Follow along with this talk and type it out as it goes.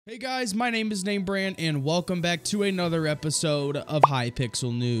Hey guys, my name is Namebrand and welcome back to another episode of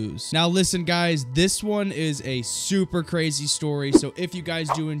Hypixel News. Now listen guys, this one is a super crazy story, so if you guys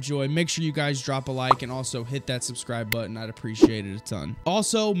do enjoy, make sure you guys drop a like and also hit that subscribe button. I'd appreciate it a ton.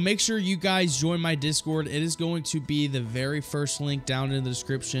 Also, make sure you guys join my Discord. It is going to be the very first link down in the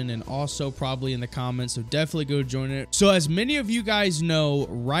description and also probably in the comments, so definitely go join it. So as many of you guys know,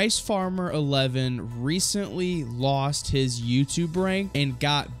 RiceFarmer11 recently lost his YouTube rank and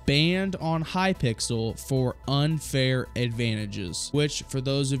got banned on Hypixel for unfair advantages, which for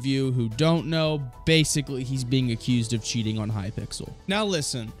those of you who don't know, basically he's being accused of cheating on Hypixel. Now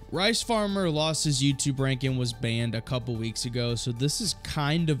listen, RiceFarmer lost his YouTube rank and was banned a couple weeks ago, so this is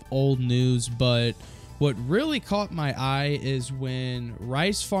kind of old news, but what really caught my eye is when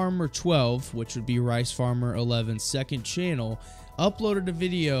RiceFarmer12, which would be RiceFarmer11's second channel, uploaded a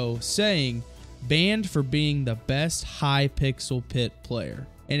video saying banned for being the best Hypixel pit player.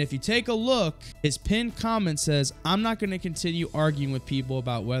 And if you take a look, his pinned comment says, "I'm not going to continue arguing with people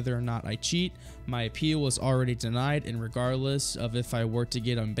about whether or not I cheat. My appeal was already denied, and regardless of if I were to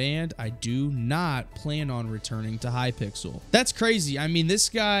get unbanned, I do not plan on returning to Hypixel." That's crazy. I mean, this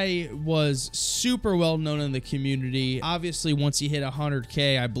guy was super well known in the community. Obviously, once he hit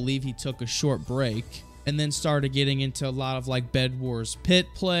 100K, I believe he took a short break and then started getting into a lot of like Bed Wars pit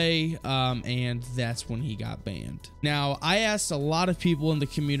play, and that's when he got banned. Now, I asked a lot of people in the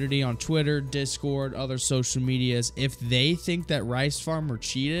community on Twitter, Discord, other social medias if they think that RiceFarmer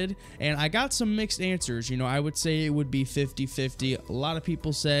cheated, and I got some mixed answers. You know, I would say it would be 50-50. A lot of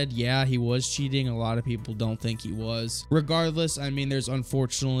people said, yeah, he was cheating. A lot of people don't think he was. Regardless, I mean, there's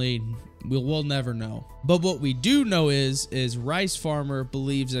unfortunately, we'll never know. But what we do know is RiceFarmer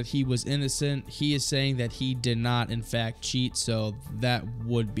believes that he was innocent. He is saying that he did not in fact cheat, so that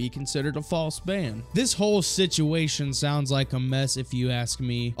would be considered a false ban. This whole situation sounds like a mess if you ask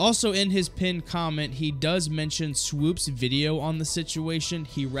me. Also in his pinned comment, he does mention Swoop's video on the situation.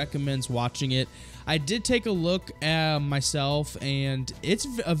 He recommends watching it. I did take a look at myself and it's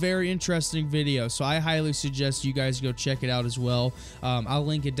a very interesting video, so I highly suggest you guys go check it out as well. I'll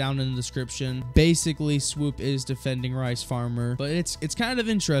link it down in the description. Basically, Swoop is defending RiceFarmer, but it's kind of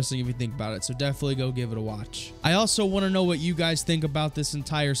interesting if you think about it, so definitely go give it a watch. I also want to know what you guys think about this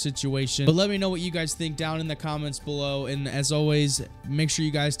entire situation, but let me know what you guys think down in the comments below, and as always, make sure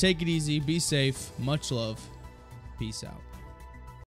you guys take it easy, be safe, much love, peace out.